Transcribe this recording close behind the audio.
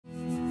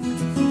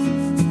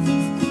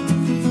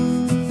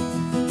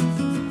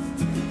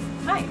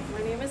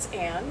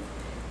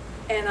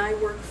and I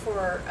work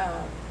for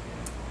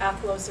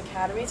Athlos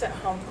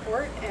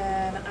HOmecourt,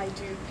 and I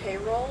do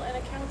payroll and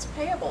accounts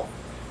payable.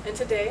 And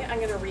today I'm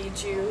going to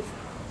read you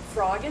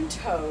Frog and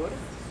Toad,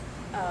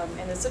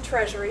 and it's a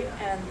treasury,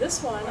 and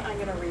this one I'm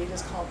going to read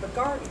is called The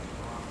Garden.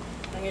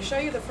 I'm going to show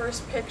you the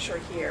first picture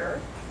here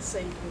so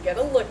you can get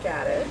a look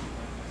at it.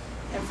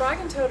 And Frog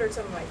and Toad are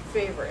some of my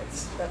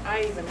favorites that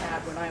I even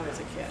had when I was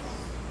a kid.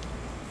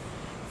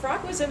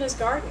 Frog was in his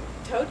garden.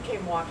 Toad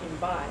came walking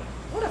by.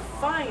 "What a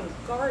fine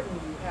garden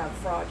you have,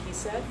 Frog," he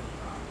said.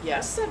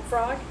 "Yes," said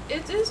Frog,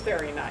 "it is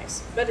very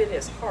nice, but it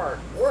is hard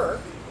work."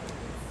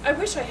 "I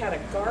wish I had a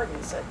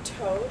garden," said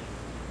Toad.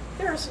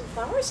 "There are some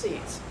flower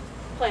seeds.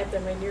 Plant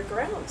them in your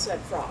ground,"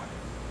 said Frog,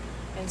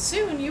 "and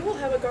soon you will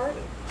have a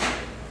garden."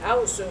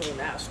 "How soon?"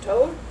 asked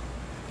Toad.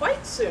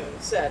 "Quite soon,"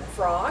 said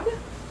Frog.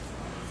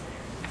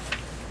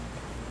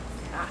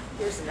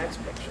 Here's the next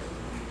picture.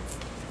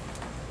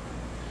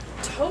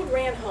 Toad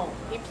ran home.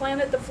 He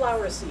planted the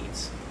flower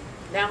seeds.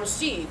 "Now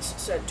seeds,"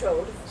 said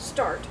Toad,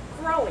 "start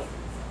growing."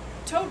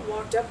 Toad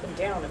walked up and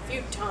down a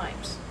few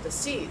times. The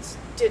seeds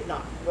did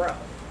not grow.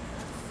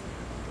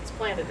 It's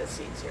planted as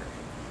seeds here.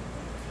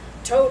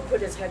 Toad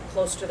put his head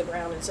close to the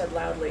ground and said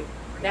loudly,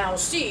 "Now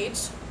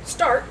seeds,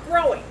 start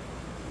growing."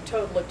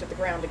 Toad looked at the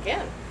ground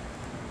again.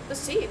 The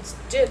seeds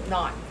did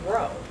not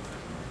grow.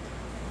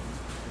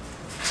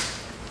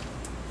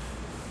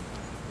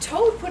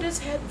 Toad put his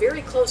head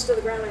very close to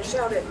the ground and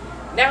shouted,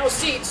 "Now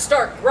seeds,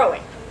 start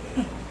growing."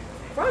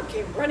 Frog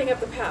came running up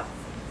the path.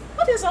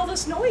 "What is all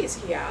this noise?"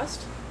 he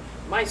asked.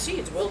 "My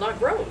seeds will not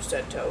grow,"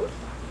 said Toad.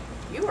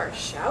 "You are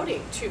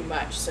shouting too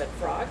much," said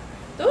Frog.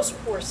 "Those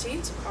poor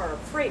seeds are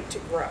afraid to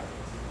grow."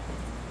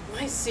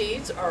 "My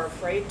seeds are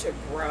afraid to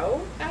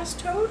grow?" asked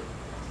Toad.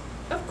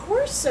 "Of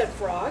course," said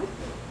Frog.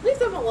 "Leave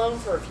them alone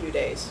for a few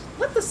days.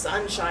 Let the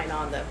sun shine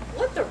on them.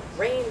 Let the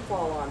rain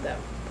fall on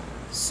them.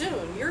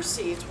 Soon your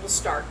seeds will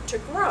start to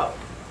grow."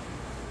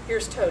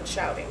 Here's Toad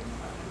shouting.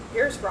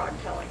 Here's Frog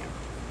telling him.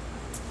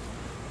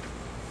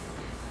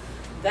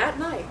 That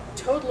night,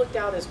 Toad looked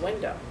out his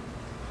window.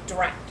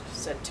 "Drat,"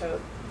 said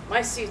Toad.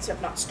 "My seeds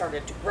have not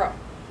started to grow.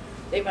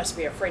 They must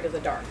be afraid of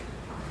the dark."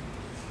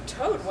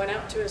 Toad went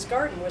out to his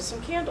garden with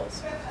some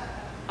candles.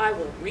 "I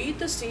will read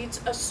the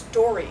seeds a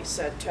story,"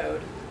 said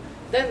Toad.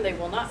 "Then they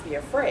will not be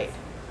afraid."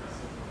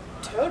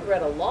 Toad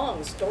read a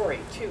long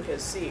story to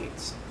his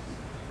seeds.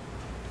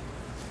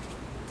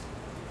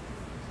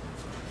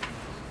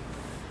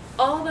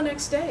 All the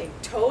next day,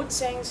 Toad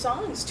sang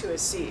songs to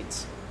his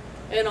seeds.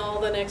 And all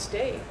the next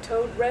day,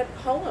 Toad read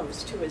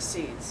poems to his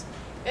seeds.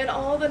 And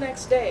all the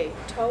next day,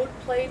 Toad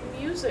played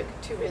music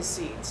to his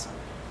seeds.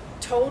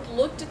 Toad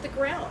looked at the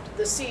ground.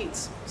 The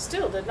seeds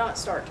still did not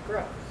start to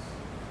grow.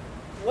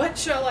 "What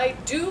shall I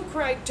do?"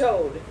 cried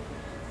Toad.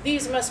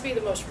 "These must be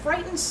the most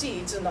frightened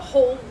seeds in the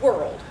whole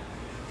world."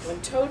 When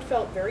Toad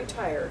felt very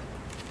tired,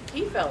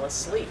 he fell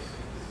asleep.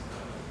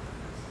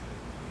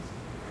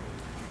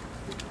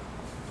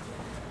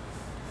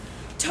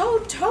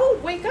 "Toad,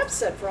 Toad, wake up,"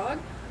 said Frog.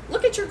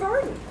 "Look at your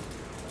garden."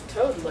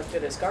 Toad looked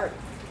at his garden.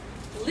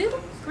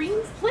 Little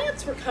green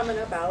plants were coming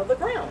up out of the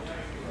ground.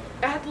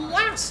 "At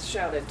last,"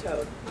 shouted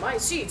Toad, "my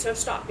seeds have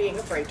stopped being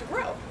afraid to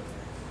grow."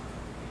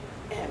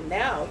 "And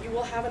now you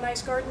will have a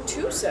nice garden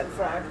too," said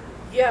Frog.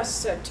 "Yes,"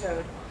 said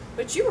Toad,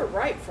 "but you were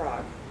right,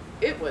 Frog.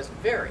 It was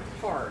very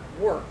hard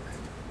work."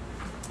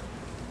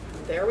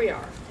 There we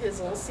are.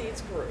 His little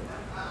seeds grew.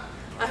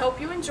 I hope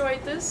you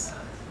enjoyed this.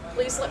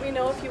 Please let me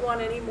know if you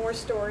want any more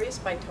stories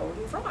by Toad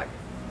and Frog.